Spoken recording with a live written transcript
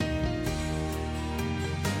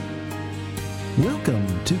Welcome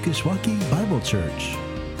to Kishwaukee Bible Church.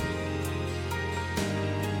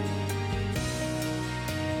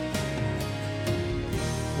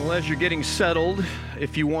 Well, as you're getting settled,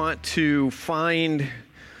 if you want to find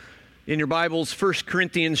in your Bibles 1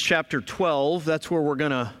 Corinthians chapter 12, that's where we're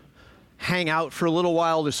going to hang out for a little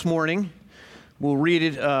while this morning. We'll read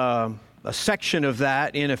it, a section of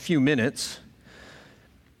that in a few minutes.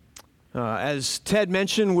 As Ted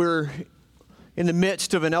mentioned, we're in the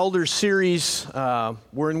midst of an elder series.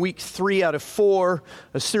 We're in week 3 out of 4,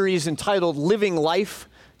 a series entitled Living Life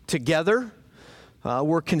Together.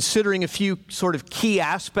 We're considering a few sort of key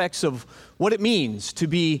aspects of what it means to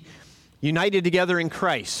be united together in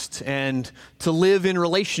Christ and to live in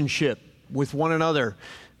relationship with one another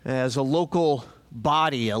as a local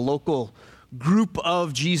body, a local group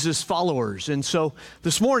of Jesus followers. And so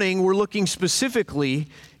this morning we're looking specifically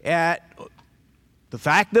at the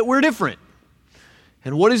fact that we're different.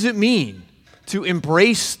 And what does it mean to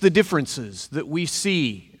embrace the differences that we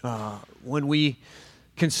see when we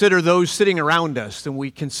consider those sitting around us and we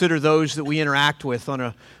consider those that we interact with on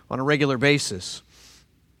a regular basis?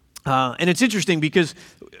 And it's interesting because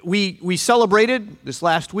we celebrated this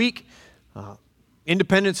last week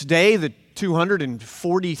Independence Day, the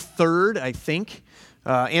 243rd, I think,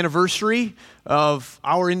 anniversary of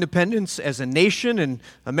our independence as a nation, and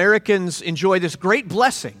Americans enjoy this great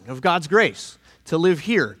blessing of God's grace to live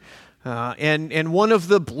here. And one of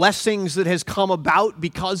the blessings that has come about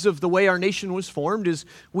because of the way our nation was formed is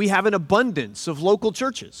we have an abundance of local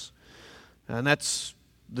churches. And that's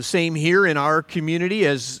the same here in our community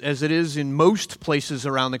as it is in most places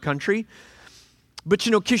around the country. But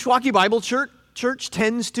you know, Kishwaukee Bible Church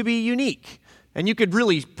tends to be unique. And you could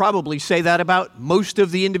really probably say that about most of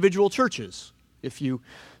the individual churches. If you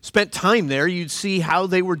spent time there, you'd see how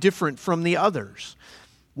they were different from the others.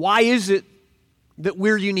 Why is it that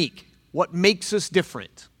we're unique? What makes us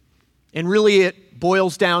different? And really it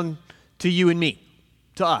boils down to you and me,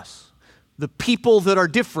 to us. The people that are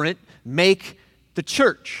different make the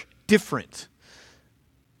church different.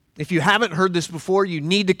 If you haven't heard this before, you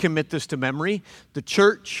need to commit this to memory. The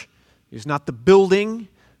church is not the building.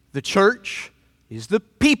 The church is the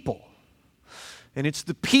people. And it's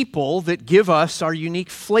the people that give us our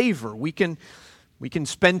unique flavor. We can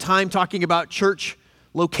spend time talking about church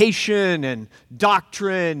location and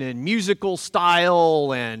doctrine and musical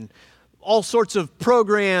style and all sorts of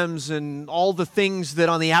programs and all the things that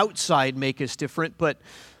on the outside make us different. But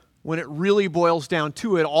when it really boils down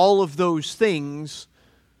to it, all of those things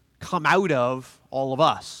come out of all of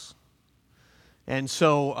us. And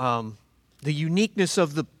so the uniqueness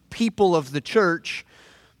of the people of the church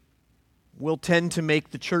will tend to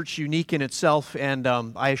make the church unique in itself. And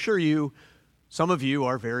I assure you, some of you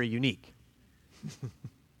are very unique.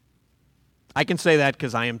 I can say that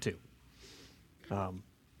because I am too. And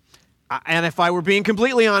if I were being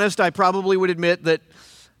completely honest, I probably would admit that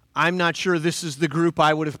I'm not sure this is the group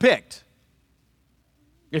I would have picked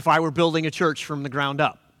if I were building a church from the ground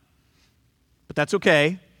up. But that's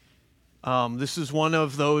okay. This is one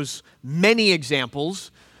of those many examples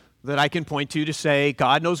that I can point to say,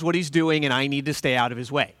 God knows what He's doing and I need to stay out of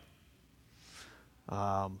His way.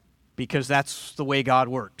 Because that's the way God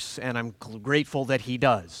works, and I'm grateful that He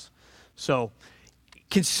does. So,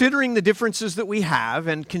 considering the differences that we have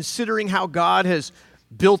and considering how God has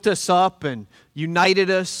built us up and united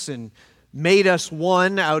us and made us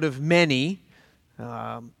one out of many,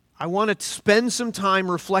 I want to spend some time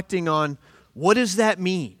reflecting on what does that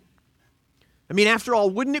mean? I mean, after all,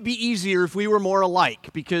 wouldn't it be easier if we were more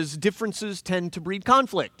alike? Because differences tend to breed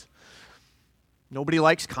conflict. Nobody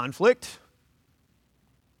likes conflict.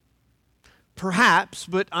 Perhaps,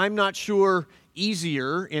 but I'm not sure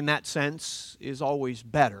easier in that sense is always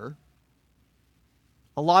better.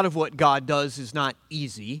 A lot of what God does is not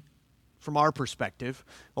easy from our perspective.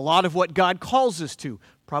 A lot of what God calls us to,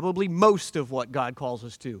 probably most of what God calls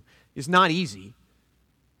us to, is not easy,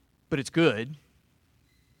 but it's good.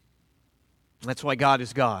 That's why God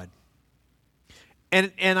is God.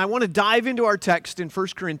 And I want to dive into our text in 1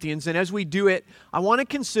 Corinthians, and as we do it, I want to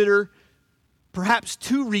consider perhaps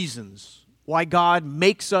 2 reasons why God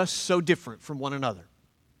makes us so different from one another.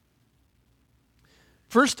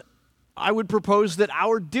 First, I would propose that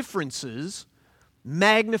our differences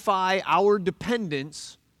magnify our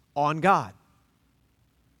dependence on God.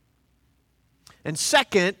 And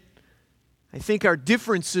second, I think our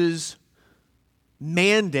differences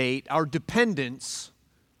mandate our dependence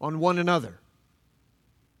on one another.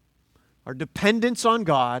 Our dependence on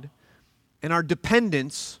God and our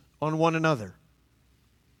dependence on one another.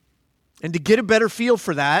 And to get a better feel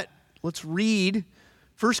for that, let's read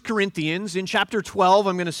 1 Corinthians in chapter 12.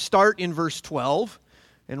 I'm going to start in verse 12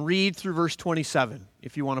 and read through verse 27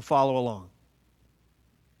 if you want to follow along.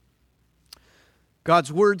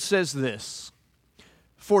 God's word says this: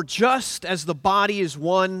 "For just as the body is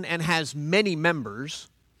one and has many members,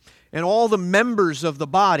 and all the members of the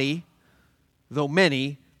body, though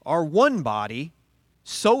many, are one body,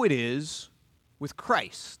 so it is with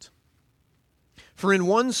Christ. For in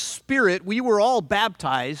one Spirit we were all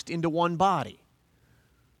baptized into one body,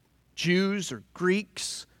 Jews or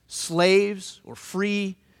Greeks, slaves or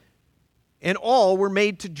free, and all were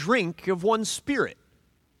made to drink of one Spirit.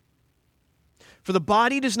 For the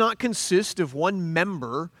body does not consist of one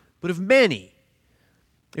member, but of many.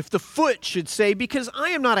 If the foot should say, 'Because I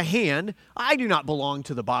am not a hand, I do not belong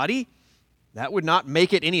to the body,' that would not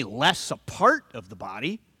make it any less a part of the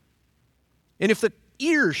body. And if the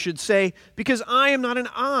ear should say, 'Because I am not an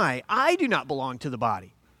eye, I do not belong to the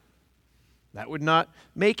body,' that would not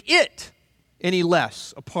make it any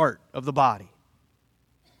less a part of the body.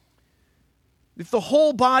 If the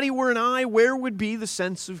whole body were an eye, where would be the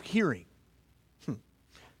sense of hearing?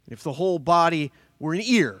 If the whole body were an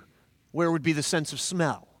ear, where would be the sense of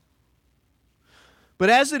smell? But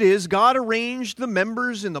as it is, God arranged the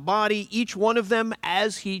members in the body, each one of them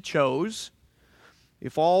as He chose.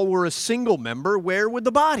 If all were a single member, where would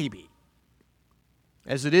the body be?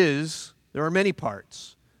 As it is, there are many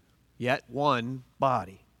parts, yet one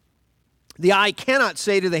body. The eye cannot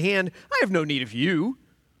say to the hand, 'I have no need of you,'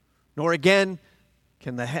 nor again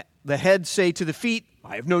can the head say to the feet,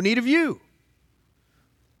 'I have no need of you.'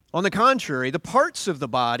 On the contrary, the parts of the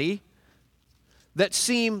body that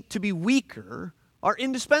seem to be weaker are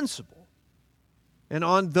indispensable. And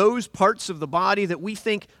on those parts of the body that we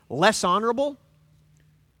think less honorable,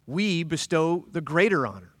 we bestow the greater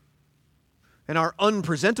honor. And our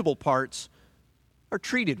unpresentable parts are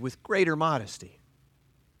treated with greater modesty,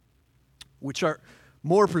 which our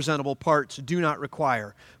more presentable parts do not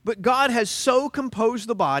require. But God has so composed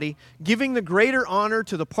the body, giving the greater honor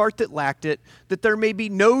to the part that lacked it, that there may be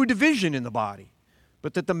no division in the body,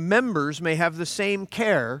 but that the members may have the same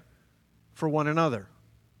care for one another.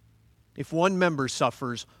 If one member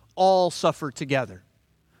suffers, all suffer together.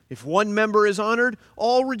 If one member is honored,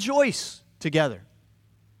 all rejoice together.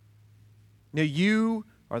 Now you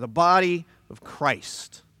are the body of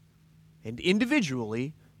Christ, and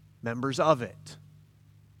individually members of it."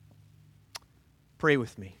 Pray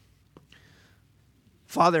with me.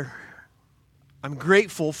 Father, I'm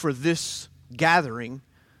grateful for this gathering,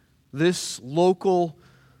 this local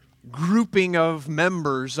grouping of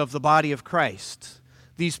members of the body of Christ,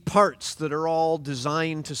 these parts that are all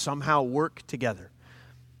designed to somehow work together.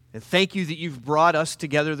 And thank you that you've brought us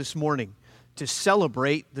together this morning to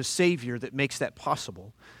celebrate the Savior that makes that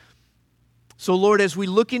possible. So, Lord, as we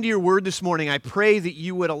look into your word this morning, I pray that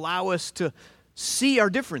you would allow us to see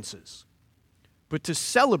our differences, but to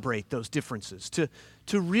celebrate those differences, to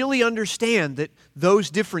really understand that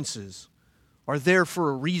those differences are there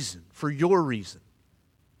for a reason, for your reason.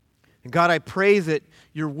 And God, I pray that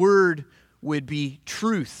your word would be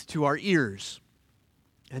truth to our ears,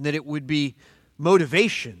 and that it would be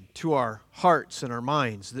motivation to our hearts and our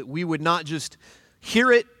minds, that we would not just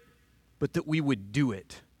hear it, but that we would do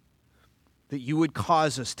it, that you would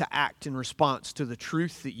cause us to act in response to the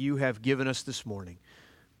truth that you have given us this morning.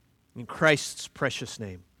 In Christ's precious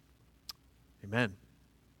name, amen.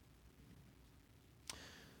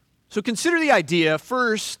 So consider the idea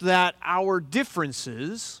first that our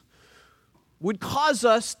differences would cause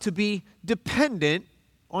us to be dependent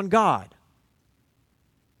on God.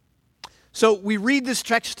 So we read this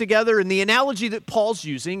text together, and the analogy that Paul's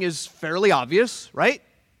using is fairly obvious, right?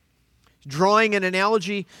 Drawing an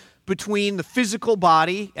analogy between the physical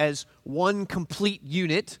body as one complete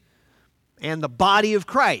unit and the body of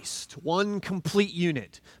Christ, one complete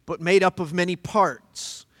unit, but made up of many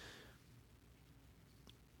parts.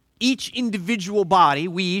 Each individual body,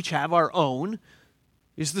 we each have our own,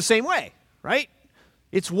 is the same way, right?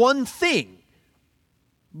 It's one thing,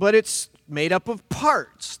 but it's made up of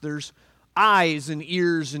parts. There's eyes and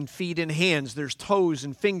ears and feet and hands. There's toes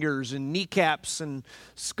and fingers and kneecaps and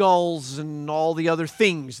skulls and all the other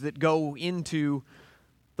things that go into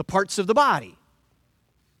the parts of the body.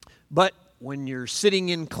 But when you're sitting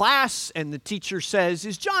in class and the teacher says,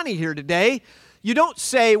 "Is Johnny here today?" you don't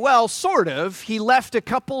say, "Well, sort of. He left a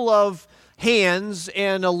couple of hands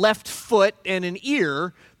and a left foot and an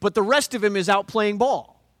ear, but the rest of him is out playing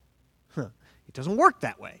ball." It doesn't work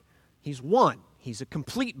that way. He's one. He's a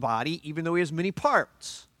complete body, even though he has many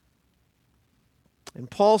parts. And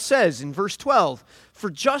Paul says in verse 12, "For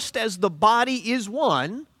just as the body is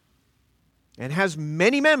one and has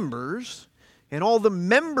many members, And all the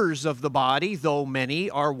members of the body, though many,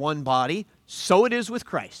 are one body, so it is with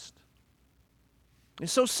Christ. And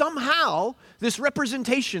so somehow, this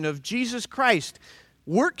representation of Jesus Christ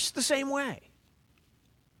works the same way.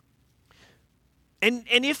 And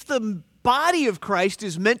if the body of Christ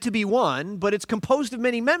is meant to be one, but it's composed of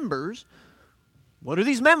many members, what are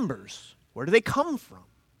these members? Where do they come from?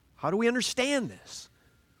 How do we understand this?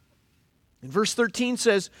 And verse 13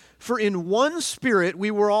 says, "For in one Spirit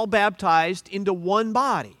we were all baptized into one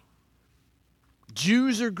body.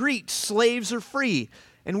 Jews or Greeks, slaves or free,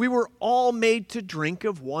 and we were all made to drink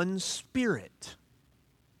of one Spirit."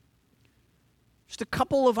 Just a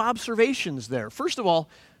couple of observations there. First of all,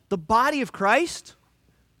 the body of Christ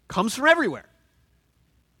comes from everywhere.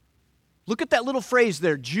 Look at that little phrase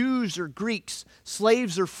there, Jews or Greeks,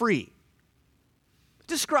 slaves or free. It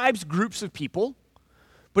describes groups of people,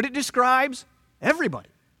 but it describes everybody.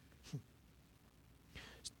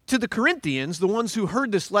 To the Corinthians, the ones who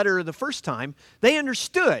heard this letter the first time, they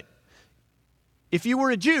understood. If you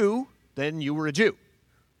were a Jew, then you were a Jew.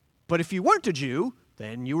 But if you weren't a Jew,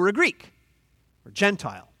 then you were a Greek or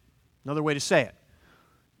Gentile. Another way to say it.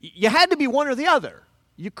 You had to be one or the other.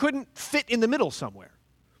 You couldn't fit in the middle somewhere.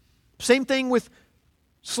 Same thing with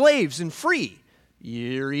slaves and free.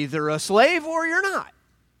 You're either a slave or you're not.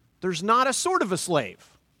 There's not a sort of a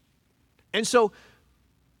slave. And so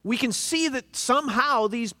we can see that somehow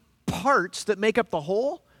these parts that make up the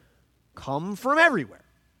whole come from everywhere.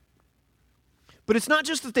 But it's not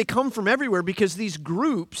just that they come from everywhere, because these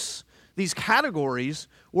groups, these categories,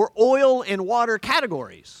 were oil and water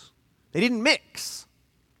categories. They didn't mix.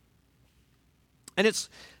 And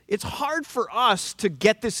it's hard for us to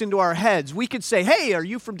get this into our heads. We could say, hey, are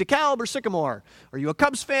you from DeKalb or Sycamore? Are you a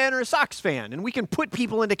Cubs fan or a Sox fan? And we can put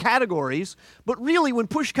people into categories, but really when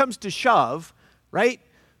push comes to shove, right,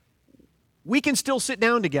 we can still sit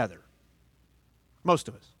down together. Most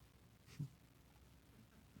of us.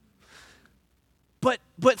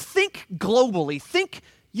 But think globally. Think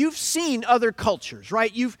you've seen other cultures,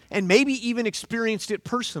 right? And maybe even experienced it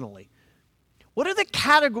personally. What are the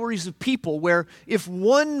categories of people where if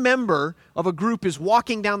one member of a group is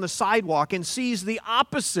walking down the sidewalk and sees the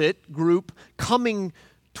opposite group coming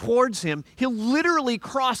towards him, he'll literally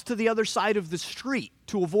cross to the other side of the street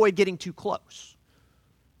to avoid getting too close?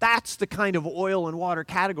 That's the kind of oil and water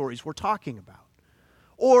categories we're talking about.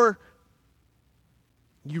 Or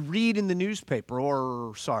you read in the newspaper,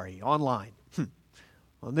 online,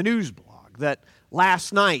 on the news blog, that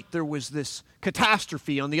last night there was this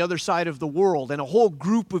catastrophe on the other side of the world, and a whole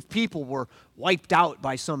group of people were wiped out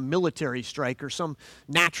by some military strike or some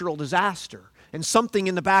natural disaster. And something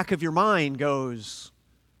in the back of your mind goes,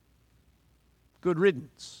 good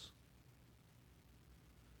riddance.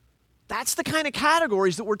 That's the kind of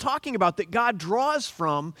categories that we're talking about that God draws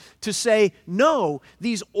from to say, no,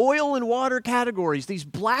 these oil and water categories, these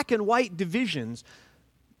black and white divisions,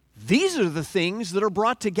 these are the things that are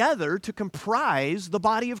brought together to comprise the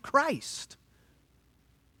body of Christ.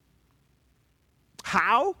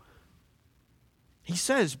 How? He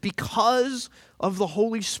says, because of the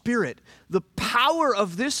Holy Spirit. The power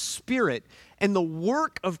of this Spirit and the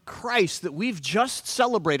work of Christ that we've just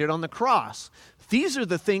celebrated on the cross, these are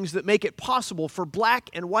the things that make it possible for black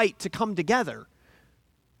and white to come together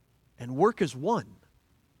and work as one.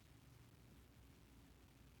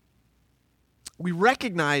 We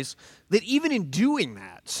recognize that even in doing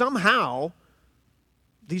that, somehow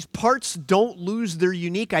these parts don't lose their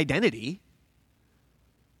unique identity.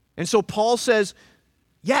 And so Paul says,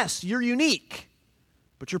 yes, you're unique,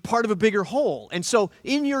 but you're part of a bigger whole. And so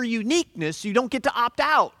in your uniqueness, you don't get to opt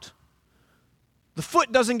out. The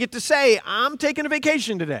foot doesn't get to say, I'm taking a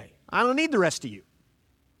vacation today. I don't need the rest of you.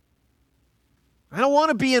 I don't want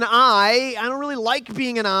to be an eye. I don't really like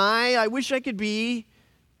being an eye. I wish I could be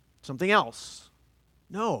something else.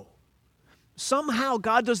 No. Somehow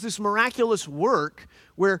God does this miraculous work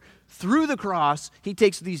where through the cross, he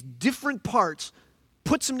takes these different parts,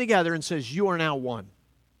 puts them together, and says, you are now one.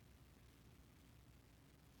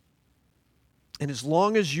 And as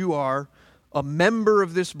long as you are a member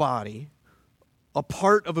of this body, a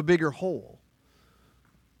part of a bigger whole,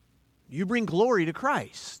 you bring glory to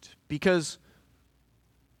Christ because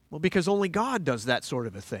only God does that sort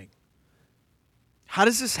of a thing. How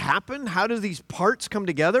does this happen? How do these parts come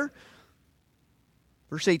together?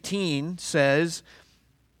 Verse 18 says,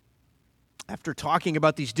 after talking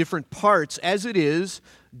about these different parts, as it is,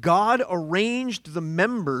 God arranged the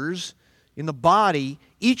members in the body,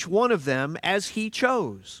 each one of them as he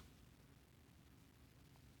chose.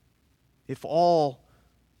 If all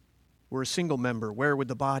were a single member, where would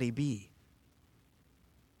the body be?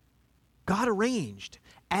 God arranged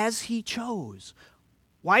as he chose.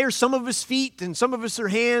 Why are some of us feet and some of us are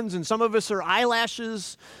hands and some of us are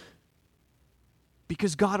eyelashes?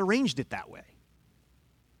 Because God arranged it that way.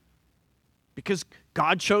 Because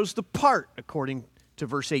God chose the part, according to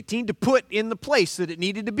verse 18, to put in the place that it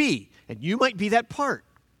needed to be. And you might be that part.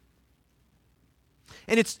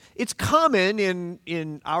 And it's common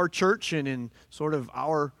in our church and in sort of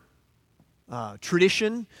our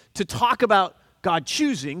tradition to talk about God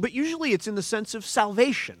choosing, but usually it's in the sense of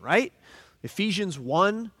salvation, right? Ephesians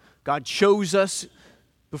 1, God chose us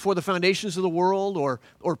before the foundations of the world, or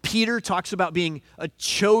Peter talks about being a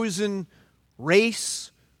chosen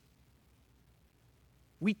race.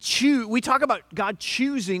 We talk about God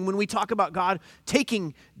choosing when we talk about God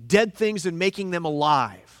taking dead things and making them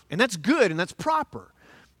alive. And that's good and that's proper.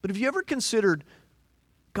 But have you ever considered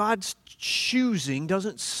God's choosing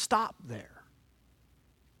doesn't stop there?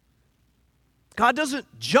 God doesn't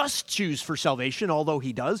just choose for salvation, although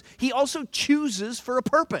he does. He also chooses for a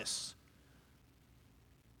purpose.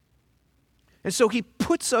 And so he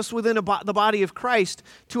puts us within the body of Christ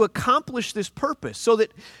to accomplish this purpose, so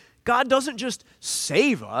that God doesn't just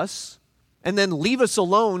save us and then leave us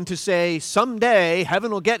alone to say, someday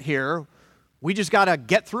heaven will get here. We just got to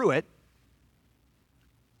get through it.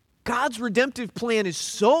 God's redemptive plan is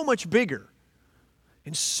so much bigger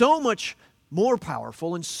and so much more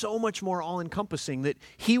powerful and so much more all-encompassing that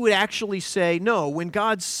he would actually say, no, when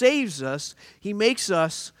God saves us, he makes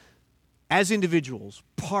us, as individuals,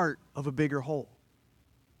 part of a bigger whole.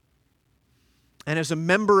 And as a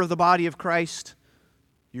member of the body of Christ,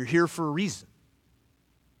 you're here for a reason.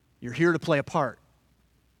 You're here to play a part.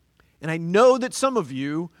 And I know that some of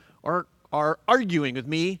you are arguing with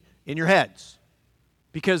me in your heads,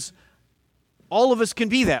 because all of us can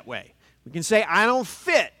be that way. We can say, I don't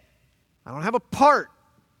fit. I don't have a part.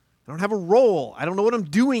 I don't have a role. I don't know what I'm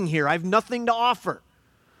doing here. I have nothing to offer.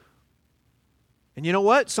 And you know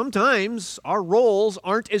what? Sometimes our roles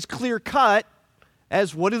aren't as clear-cut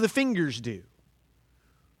as what do the fingers do?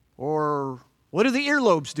 Or what do the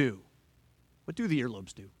earlobes do? What do the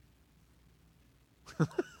earlobes do?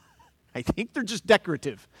 I think they're just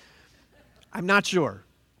decorative. I'm not sure.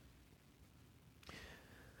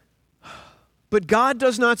 But God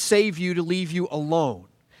does not save you to leave you alone.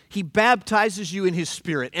 He baptizes you in his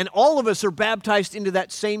Spirit. And all of us are baptized into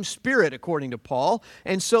that same Spirit, according to Paul.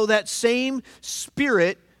 And so that same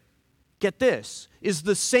Spirit, get this, is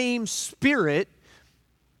the same Spirit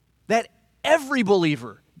that every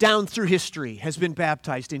believer down through history has been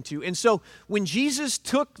baptized into. And so when Jesus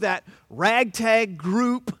took that ragtag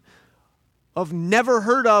group of never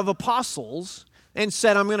heard of apostles and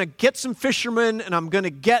said, I'm going to get some fishermen and I'm going to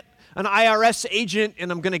get an IRS agent,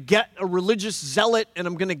 and I'm going to get a religious zealot, and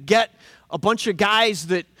I'm going to get a bunch of guys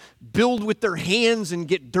that build with their hands and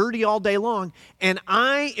get dirty all day long, and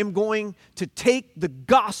I am going to take the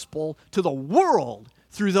gospel to the world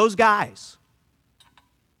through those guys.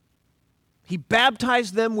 He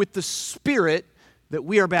baptized them with the Spirit that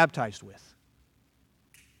we are baptized with.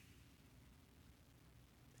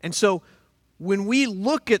 And so when we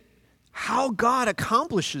look at how God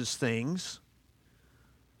accomplishes things,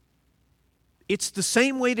 it's the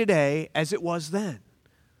same way today as it was then.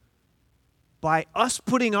 By us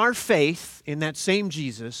putting our faith in that same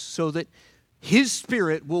Jesus so that his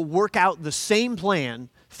Spirit will work out the same plan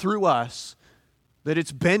through us that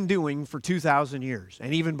it's been doing for 2,000 years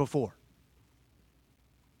and even before.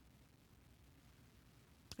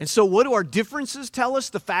 And so what do our differences tell us?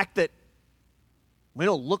 The fact that we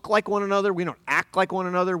don't look like one another, we don't act like one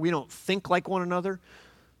another, we don't think like one another.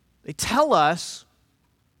 They tell us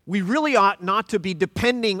we really ought not to be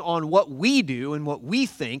depending on what we do and what we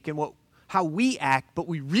think and how we act, but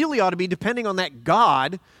we really ought to be depending on that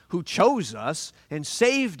God who chose us and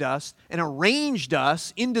saved us and arranged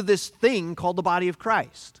us into this thing called the body of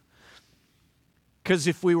Christ. Because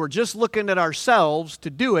if we were just looking at ourselves to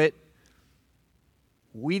do it,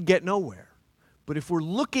 we'd get nowhere. But if we're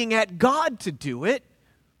looking at God to do it,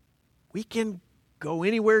 we can go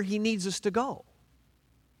anywhere he needs us to go.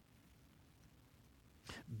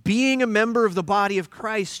 Being a member of the body of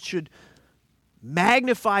Christ should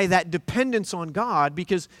magnify that dependence on God,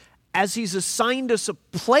 because as he's assigned us a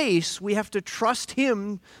place, we have to trust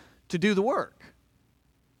him to do the work.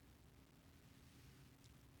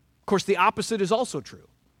 Of course, the opposite is also true.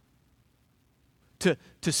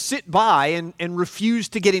 To sit by and refuse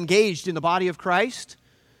to get engaged in the body of Christ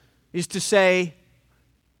is to say,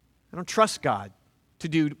 I don't trust God to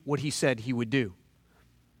do what he said he would do.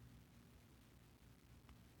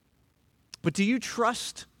 But do you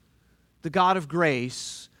trust the God of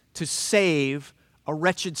grace to save a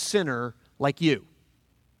wretched sinner like you?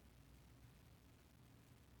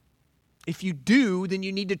 If you do, then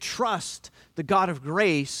you need to trust the God of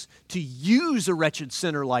grace to use a wretched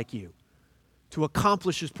sinner like you to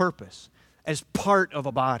accomplish His purpose as part of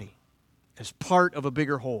a body, as part of a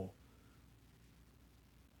bigger whole.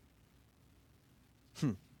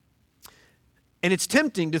 And it's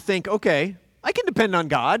tempting to think, okay, I can depend on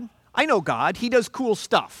God. I know God. He does cool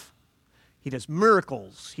stuff. He does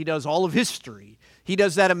miracles. He does all of history. He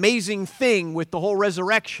does that amazing thing with the whole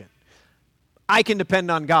resurrection. I can depend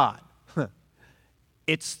on God.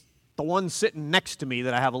 It's the one sitting next to me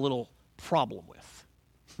that I have a little problem with.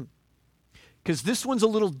 Because this one's a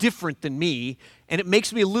little different than me, and it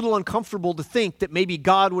makes me a little uncomfortable to think that maybe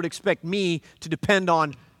God would expect me to depend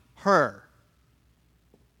on her.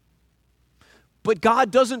 But God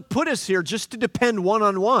doesn't put us here just to depend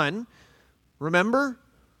one-on-one. Remember?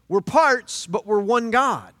 We're parts, but we're one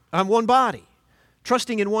God, one body,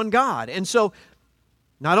 trusting in one God. And so,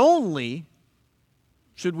 not only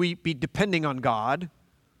should we be depending on God,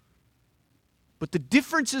 but the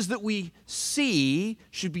differences that we see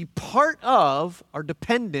should be part of our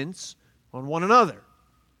dependence on one another.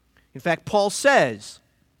 In fact, Paul says,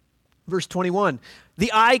 verse 21,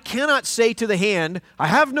 "The eye cannot say to the hand, 'I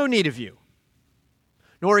have no need of you,'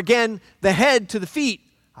 nor again the head to the feet,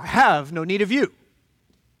 'I have no need of you.'"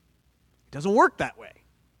 It doesn't work that way.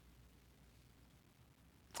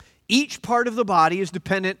 Each part of the body is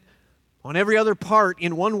dependent on every other part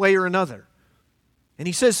in one way or another. And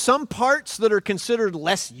he says some parts that are considered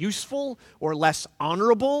less useful or less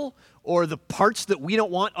honorable, or the parts that we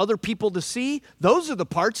don't want other people to see, those are the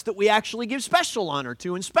parts that we actually give special honor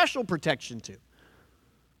to and special protection to.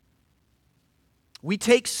 We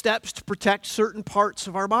take steps to protect certain parts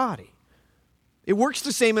of our body. It works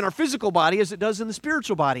the same in our physical body as it does in the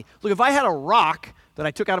spiritual body. Look, if I had a rock that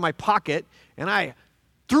I took out of my pocket and I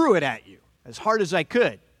threw it at you as hard as I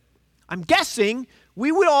could, I'm guessing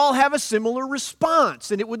we would all have a similar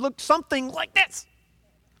response, and it would look something like this,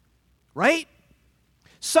 right?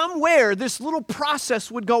 Somewhere this little process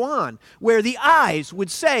would go on where the eyes would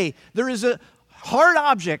say there is a hard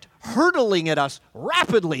object hurtling at us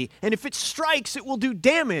rapidly, and if it strikes, it will do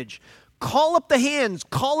damage. Call up the hands,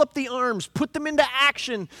 call up the arms, put them into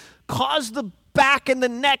action, cause the back and the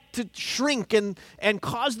neck to shrink and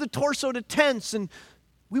cause the torso to tense, and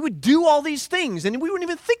we would do all these things, and we wouldn't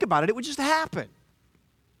even think about it. It would just happen.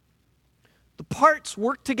 The parts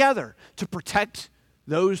work together to protect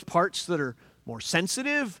those parts that are more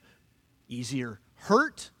sensitive, easier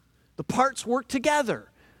hurt. The parts work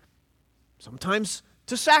together, sometimes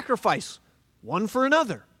to sacrifice one for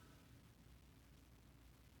another.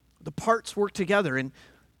 The parts work together, and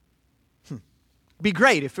it'd be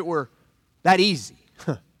great if it were that easy,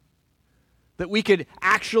 that we could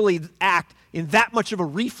actually act in that much of a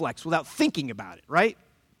reflex without thinking about it, right?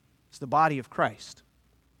 It's the body of Christ.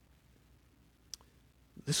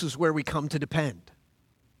 This is where we come to depend.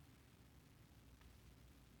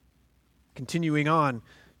 Continuing on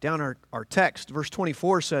down our text, verse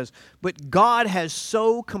 24 says, "But God has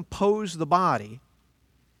so composed the body,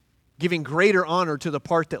 giving greater honor to the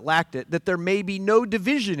part that lacked it, that there may be no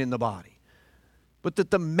division in the body, but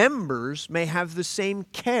that the members may have the same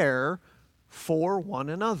care for one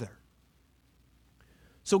another."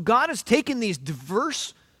 So God has taken these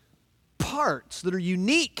diverse parts that are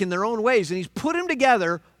unique in their own ways, and He's put them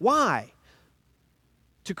together. Why?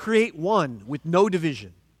 To create one with no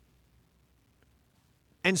division.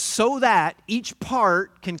 And so that each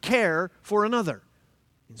part can care for another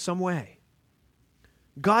in some way.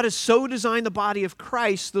 God has so designed the body of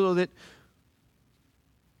Christ so that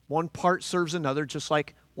one part serves another, just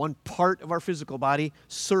like one part of our physical body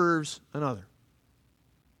serves another.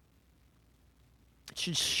 It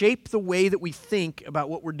should shape the way that we think about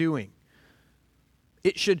what we're doing.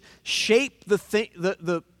 It should shape the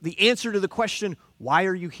answer to the question, why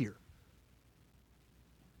are you here?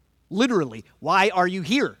 Literally, why are you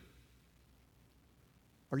here?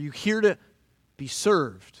 Are you here to be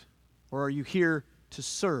served, or are you here to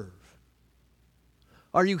serve?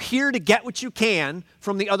 Are you here to get what you can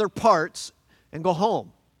from the other parts and go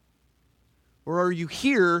home? Or are you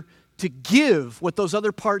here to give what those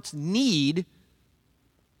other parts need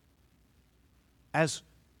as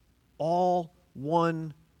all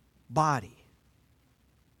one body?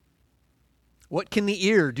 What can the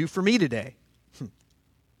ear do for me today?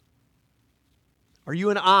 Are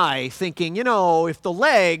you and I thinking, if the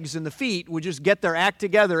legs and the feet would just get their act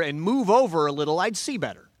together and move over a little, I'd see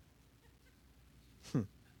better?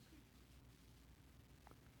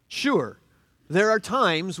 Sure, there are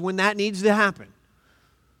times when that needs to happen.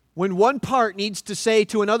 When one part needs to say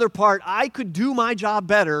to another part, I could do my job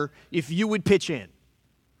better if you would pitch in.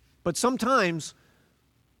 But sometimes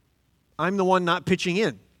I'm the one not pitching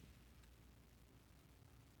in.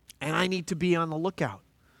 And I need to be on the lookout.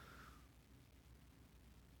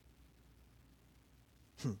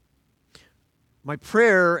 My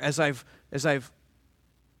prayer as I've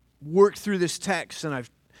worked through this text, and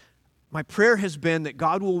my prayer has been that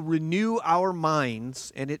God will renew our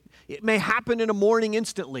minds, and it may happen in a morning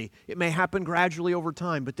instantly. It may happen gradually over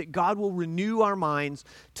time, but that God will renew our minds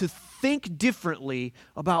to think differently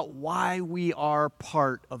about why we are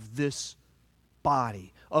part of this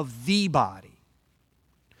body, of the body,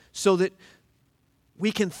 so that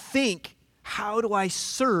we can think, how do I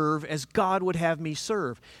serve as God would have me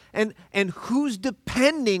serve? And who's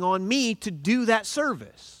depending on me to do that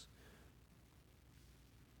service?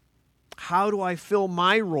 How do I fill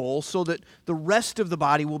my role so that the rest of the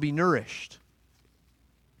body will be nourished?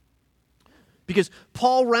 Because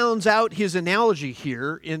Paul rounds out his analogy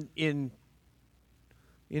here in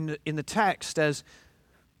the text as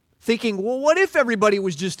thinking, well, what if everybody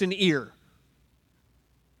was just an ear?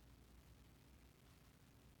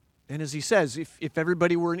 And as he says, if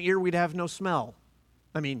everybody were an ear, we'd have no smell.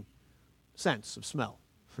 Sense of smell.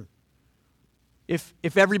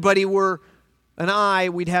 If everybody were an eye,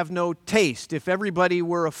 we'd have no taste. If everybody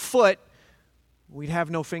were a foot, we'd have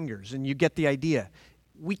no fingers. And you get the idea.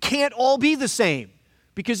 We can't all be the same.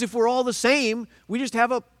 Because if we're all the same, we just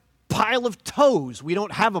have a pile of toes. We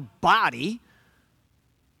don't have a body.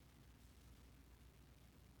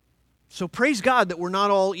 So praise God that we're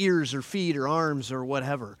not all ears or feet or arms or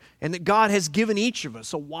whatever, and that God has given each of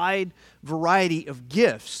us a wide variety of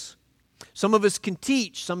gifts. Some of us can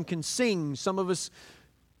teach, some can sing, some of us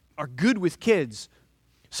are good with kids.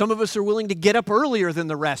 Some of us are willing to get up earlier than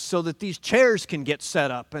the rest so that these chairs can get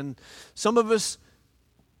set up, and some of us,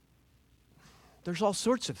 there's all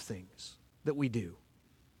sorts of things that we do.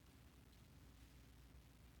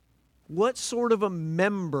 What sort of a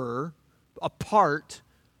member, a part,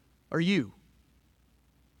 are you?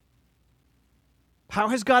 How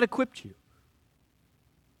has God equipped you?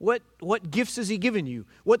 What gifts has He given you?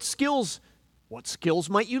 What skills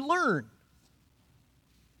might you learn?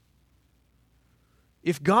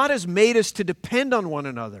 If God has made us to depend on one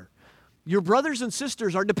another, your brothers and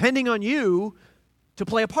sisters are depending on you to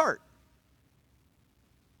play a part.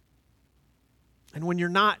 And when you're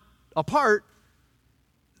not a part,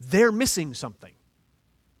 they're missing something.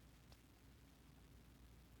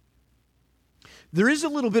 There is a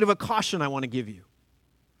little bit of a caution I want to give you.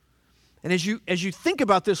 And as you think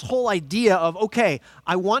about this whole idea of, okay,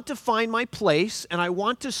 I want to find my place, and I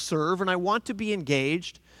want to serve, and I want to be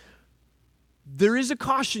engaged, there is a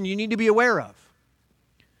caution you need to be aware of.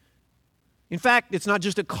 In fact, it's not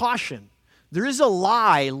just a caution. There is a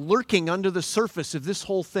lie lurking under the surface of this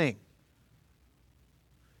whole thing.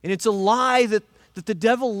 And it's a lie that the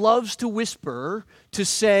devil loves to whisper, to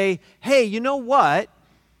say, hey, you know what?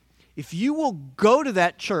 If you will go to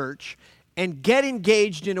that church and get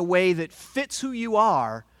engaged in a way that fits who you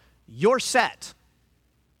are, you're set.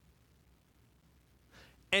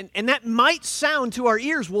 And that might sound to our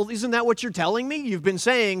ears, well, isn't that what you're telling me? You've been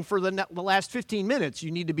saying for the last 15 minutes you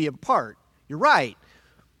need to be a part. You're right.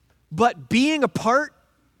 But being a part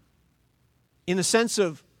in the sense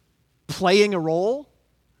of playing a role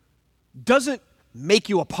doesn't make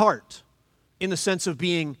you a part in the sense of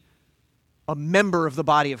being a member of the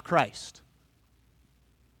body of Christ.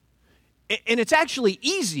 And it's actually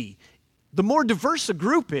easy. The more diverse a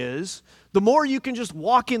group is, the more you can just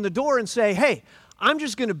walk in the door and say, hey, I'm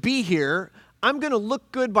just going to be here. I'm going to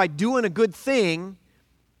look good by doing a good thing,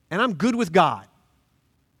 and I'm good with God.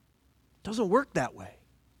 It doesn't work that way.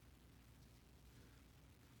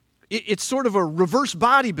 It's sort of a reverse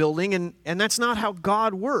bodybuilding, and that's not how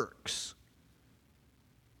God works.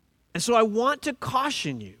 And so I want to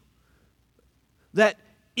caution you that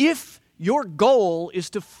if your goal is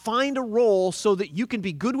to find a role so that you can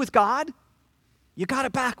be good with God, you got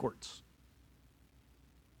it backwards.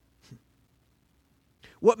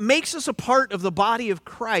 What makes us a part of the body of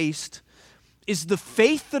Christ is the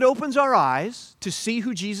faith that opens our eyes to see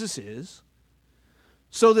who Jesus is,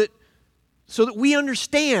 so that we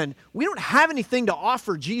understand we don't have anything to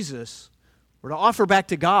offer Jesus or to offer back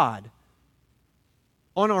to God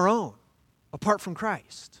on our own, apart from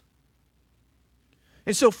Christ.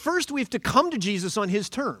 And so first we have to come to Jesus on His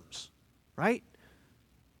terms, right?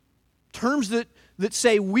 Terms that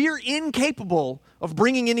say we're incapable of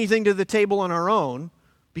bringing anything to the table on our own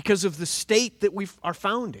because of the state that we are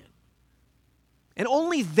found in. And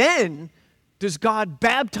only then does God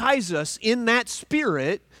baptize us in that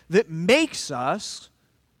Spirit that makes us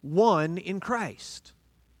one in Christ.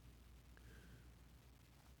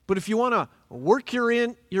 But if you want to work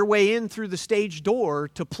your way in through the stage door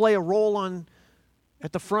to play a role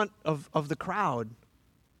at the front of the crowd,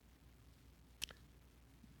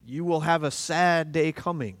 you will have a sad day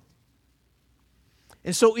coming.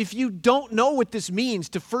 And so if you don't know what this means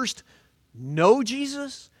to first know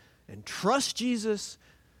Jesus and trust Jesus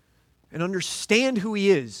and understand who he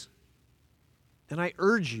is, then I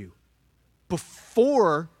urge you,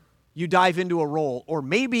 before you dive into a role, or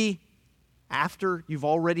maybe after you've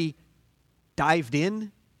already dived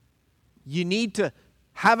in, you need to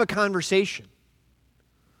have a conversation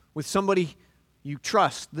with somebody you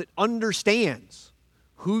trust that understands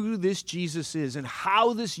who this Jesus is and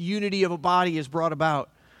how this unity of a body is brought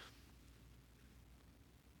about.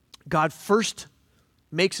 God first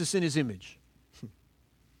makes us in his image,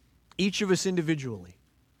 each of us individually.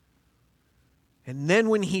 And then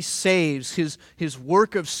when he saves, his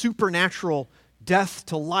work of supernatural death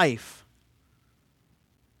to life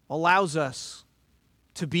allows us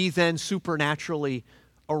to be then supernaturally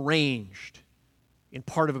arranged in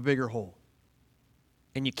part of a bigger whole.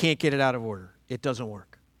 And you can't get it out of order. It doesn't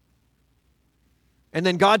work. And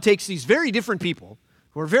then God takes these very different people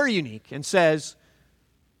who are very unique and says,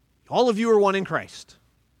 all of you are one in Christ.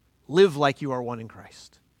 Live like you are one in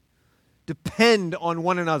Christ. Depend on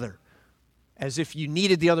one another as if you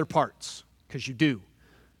needed the other parts, because you do.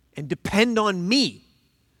 And depend on me,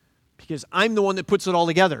 because I'm the one that puts it all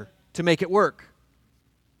together to make it work.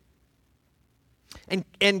 And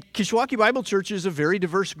Kishwaukee Bible Church is a very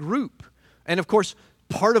diverse group. And of course,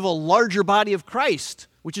 part of a larger body of Christ,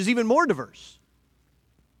 which is even more diverse.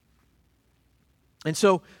 And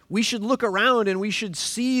so we should look around and we should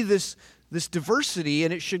see this diversity,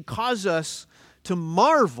 and it should cause us to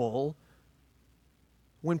marvel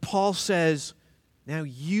when Paul says, now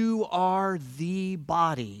you are the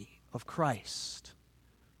body of Christ.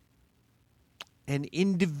 And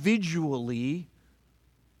individually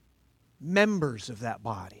members of that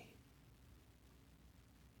body.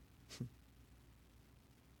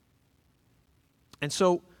 And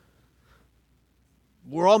so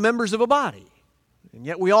we're all members of a body. And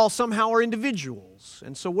yet we all somehow are individuals.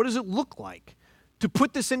 And so what does it look like to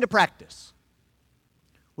put this into practice?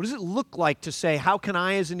 What does it look like to say, how can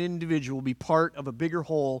I as an individual be part of a bigger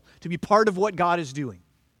whole, to be part of what God is doing?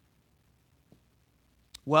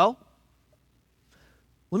 Well,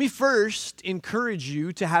 let me first encourage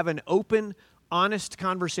you to have an open, honest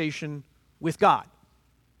conversation with God.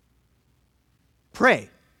 Pray.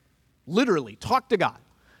 Literally, talk to God.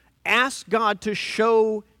 Ask God to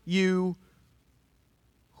show you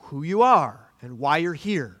who you are and why you're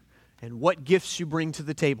here and what gifts you bring to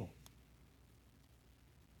the table.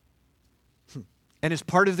 And as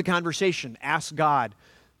part of the conversation, ask God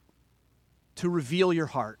to reveal your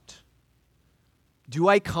heart. Do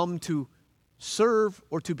I come to serve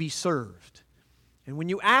or to be served? And when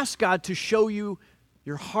you ask God to show you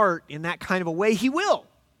your heart in that kind of a way, he will.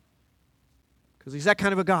 Because he's that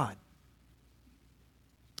kind of a God.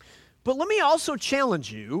 But let me also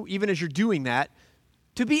challenge you, even as you're doing that,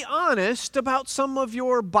 to be honest about some of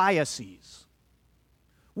your biases.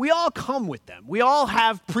 We all come with them. We all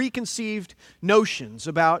have preconceived notions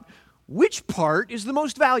about which part is the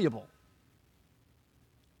most valuable.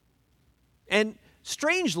 And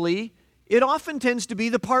strangely, it often tends to be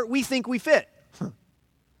the part we think we fit.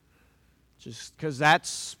 Just because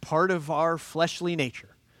that's part of our fleshly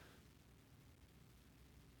nature.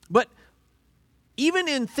 But even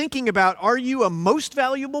in thinking about, are you a most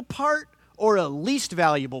valuable part or a least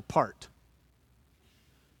valuable part?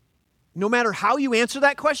 No matter how you answer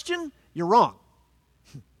that question, you're wrong.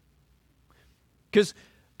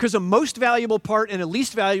 Because a most valuable part and a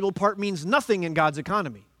least valuable part means nothing in God's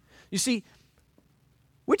economy. You see,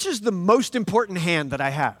 which is the most important hand that I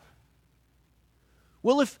have?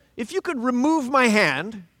 Well, if you could remove my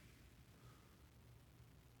hand,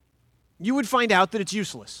 you would find out that it's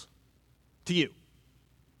useless to you.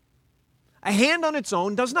 A hand on its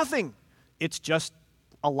own does nothing. It's just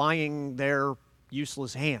a lying there,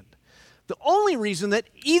 useless hand. The only reason that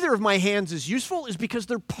either of my hands is useful is because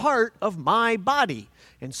they're part of my body.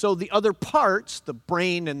 And so the other parts, the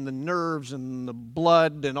brain and the nerves and the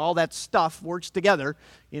blood and all that stuff works together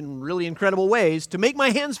in really incredible ways to make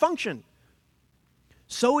my hands function.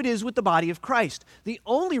 So it is with the body of Christ. The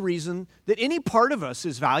only reason that any part of us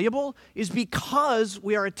is valuable is because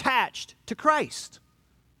we are attached to Christ.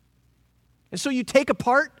 And so you take a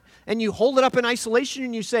part and you hold it up in isolation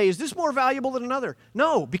and you say, is this more valuable than another?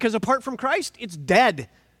 No, because apart from Christ, it's dead.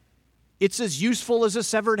 It's as useful as a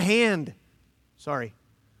severed hand. Sorry.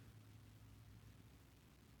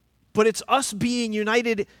 But it's us being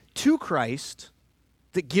united to Christ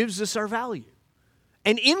that gives us our value.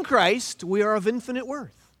 And in Christ, we are of infinite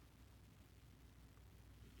worth.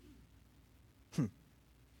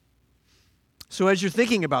 So as you're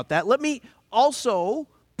thinking about that, let me also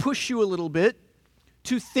push you a little bit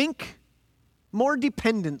to think more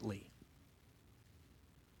dependently.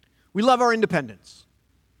 We love our independence.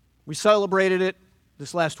 We celebrated it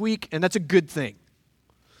this last week, and that's a good thing.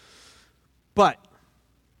 But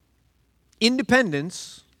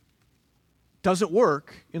independence doesn't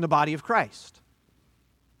work in the body of Christ.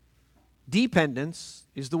 Dependence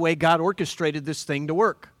is the way God orchestrated this thing to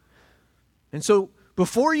work. And so,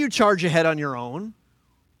 before you charge ahead on your own,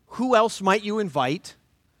 who else might you invite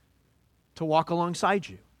to walk alongside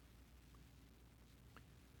you?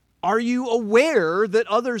 Are you aware that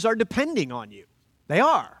others are depending on you? They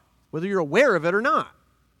are, whether you're aware of it or not.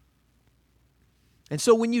 And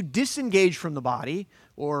so when you disengage from the body,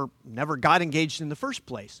 or never got engaged in the first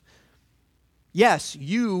place, yes,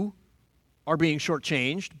 you are being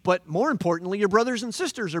shortchanged, but more importantly, your brothers and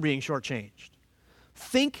sisters are being shortchanged.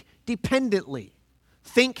 Think dependently.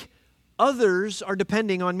 Think others are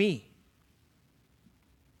depending on me.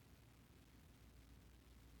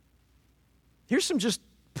 Here's some just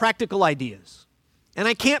practical ideas. And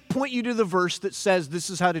I can't point you to the verse that says this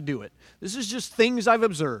is how to do it. This is just things I've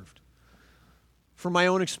observed from my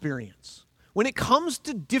own experience. When it comes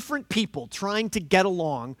to different people trying to get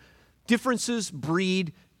along, differences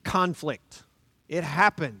breed conflict. It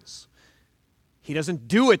happens. He doesn't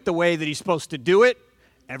do it the way that he's supposed to do it.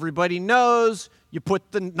 Everybody knows you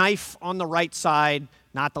put the knife on the right side,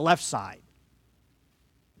 not the left side.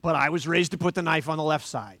 But I was raised to put the knife on the left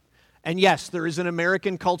side. And yes, there is an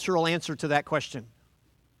American cultural answer to that question.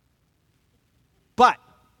 But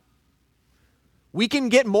we can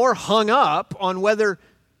get more hung up on whether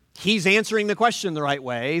he's answering the question the right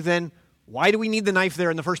way than why do we need the knife there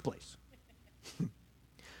in the first place?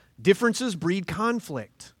 Differences breed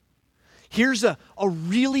conflict. Here's a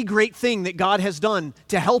really great thing that God has done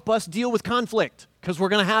to help us deal with conflict, because we're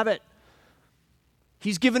going to have it.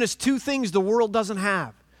 He's given us two things the world doesn't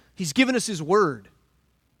have. He's given us His Word.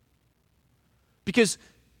 Because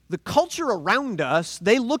the culture around us,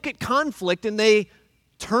 they look at conflict and they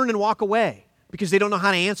turn and walk away because they don't know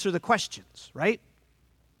how to answer the questions, right?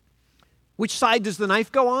 Which side does the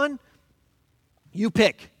knife go on? You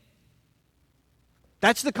pick.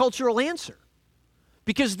 That's the cultural answer.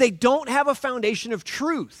 Because they don't have a foundation of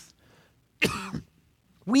truth.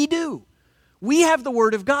 We do. We have the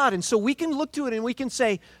Word of God, and so we can look to it and we can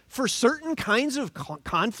say, for certain kinds of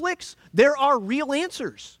conflicts, there are real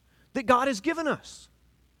answers that God has given us.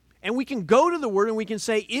 And we can go to the Word and we can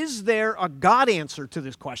say, is there a God answer to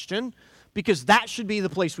this question? Because that should be the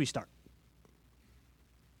place we start.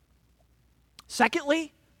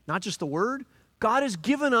 Secondly, not just the Word, God has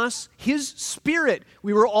given us His Spirit.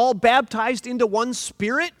 We were all baptized into one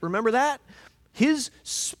Spirit. Remember that? His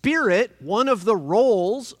Spirit, one of the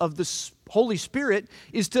roles of the Holy Spirit,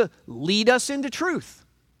 is to lead us into truth.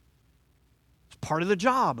 It's part of the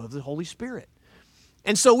job of the Holy Spirit.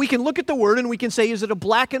 And so we can look at the Word and we can say, is it a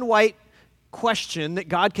black and white question that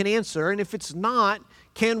God can answer? And if it's not,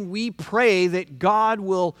 can we pray that God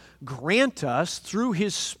will grant us, through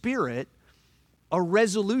His Spirit, a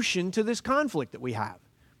resolution to this conflict that we have?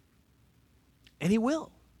 And He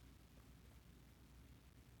will.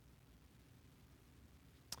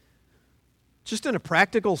 Just in a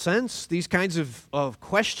practical sense, these kinds of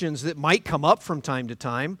questions that might come up from time to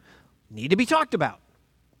time need to be talked about.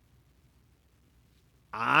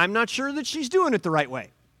 I'm not sure that she's doing it the right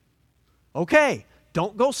way. Okay,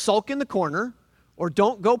 don't go sulk in the corner or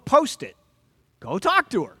don't go post it. Go talk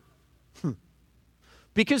to her.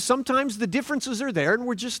 Because sometimes the differences are there and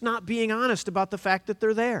we're just not being honest about the fact that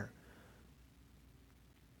they're there.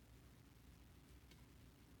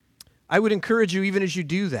 I would encourage you, even as you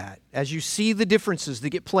do that, as you see the differences that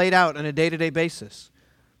get played out on a day-to-day basis,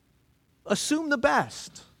 assume the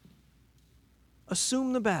best.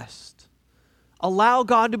 Assume the best. Allow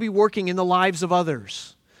God to be working in the lives of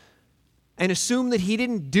others. And assume that He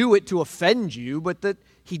didn't do it to offend you, but that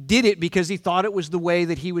He did it because He thought it was the way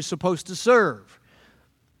that He was supposed to serve.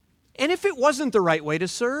 And if it wasn't the right way to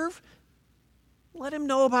serve, let Him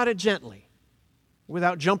know about it gently,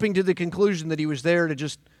 without jumping to the conclusion that He was there to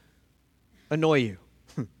just annoy you.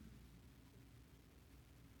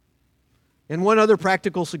 And one other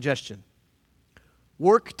practical suggestion.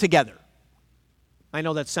 Work together. I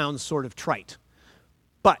know that sounds sort of trite,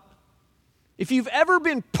 but if you've ever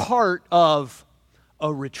been part of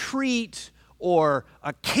a retreat or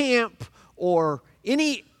a camp or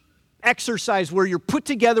any exercise where you're put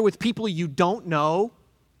together with people you don't know,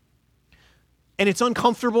 and it's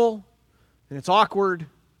uncomfortable and it's awkward,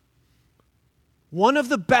 One of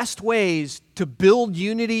the best ways to build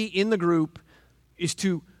unity in the group is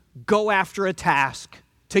to go after a task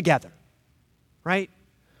together, right?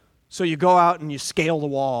 So you go out and you scale the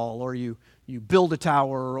wall, or you build a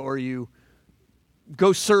tower, or you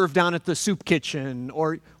go serve down at the soup kitchen,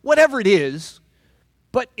 or whatever it is.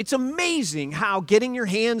 But it's amazing how getting your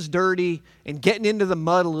hands dirty and getting into the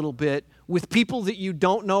mud a little bit with people that you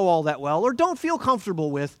don't know all that well or don't feel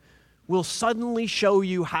comfortable with will suddenly show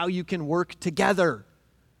you how you can work together,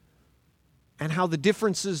 and how the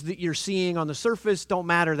differences that you're seeing on the surface don't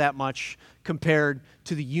matter that much compared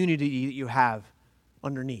to the unity that you have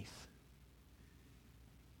underneath.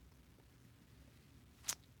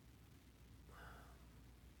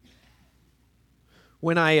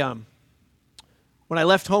 When I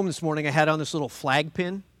left home this morning, I had on this little flag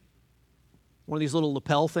pin, one of these little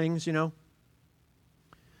lapel things, you know.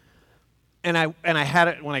 And I had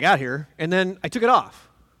it when I got here, and then I took it off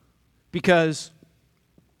because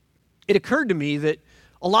it occurred to me that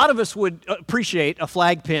a lot of us would appreciate a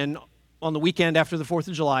flag pin on the weekend after the 4th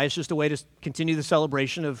of July. It's just a way to continue the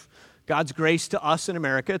celebration of God's grace to us in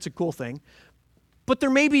America. It's a cool thing. But there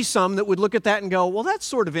may be some that would look at that and go, well, that's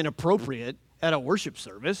sort of inappropriate at a worship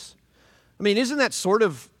service. I mean, isn't that sort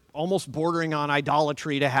of almost bordering on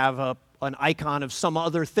idolatry to have an icon of some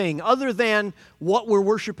other thing other than what we're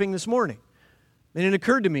worshiping this morning? And it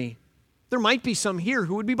occurred to me, there might be some here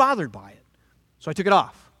who would be bothered by it. So I took it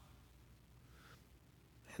off.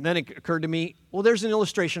 And then it occurred to me, well, there's an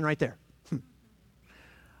illustration right there.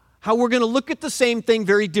 How we're going to look at the same thing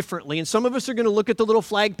very differently. And some of us are going to look at the little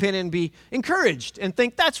flag pin and be encouraged and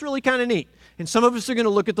think that's really kind of neat. And some of us are going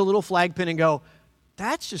to look at the little flag pin and go,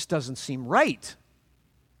 that just doesn't seem right.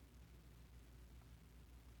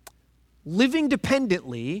 Living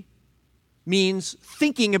dependently means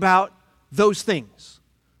thinking about those things.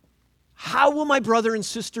 How will my brother and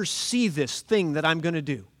sister see this thing that I'm going to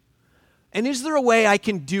do? And is there a way I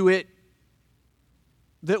can do it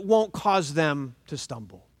that won't cause them to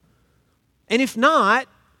stumble? And if not,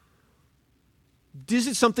 is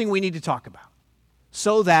it something we need to talk about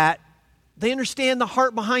so that they understand the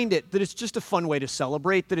heart behind it, that it's just a fun way to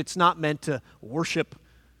celebrate, that it's not meant to worship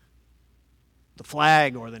the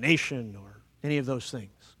flag or the nation or any of those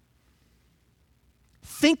things?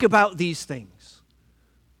 Think about these things.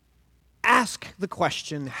 Ask the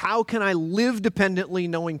question, how can I live dependently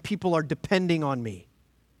knowing people are depending on me?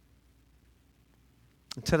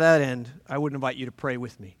 And to that end, I would invite you to pray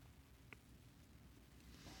with me.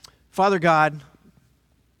 Father God,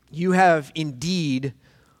 you have indeed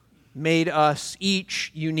made us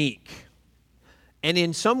each unique. And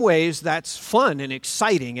in some ways, that's fun and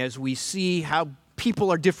exciting as we see how people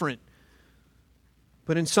are different.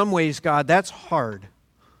 But in some ways, God, that's hard.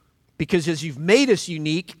 Because as you've made us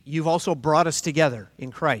unique, you've also brought us together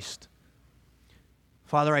in Christ.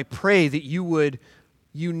 Father, I pray that you would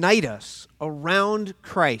unite us around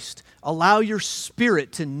Christ. Allow your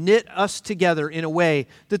Spirit to knit us together in a way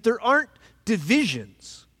that there aren't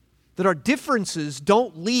divisions, that our differences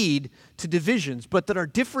don't lead to divisions, but that our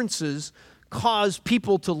differences cause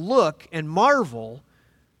people to look and marvel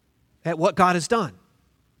at what God has done.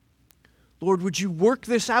 Lord, would you work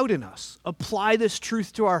this out in us? Apply this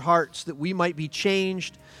truth to our hearts that we might be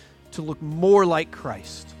changed to look more like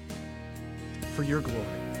Christ for your glory.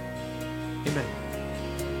 Amen.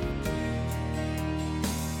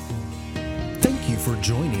 Thank you for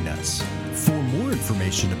joining us. For more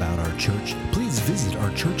information about our church, please visit our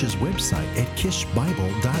church's website at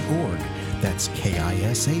kishbible.org. That's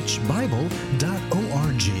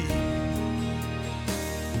KISHbible.org.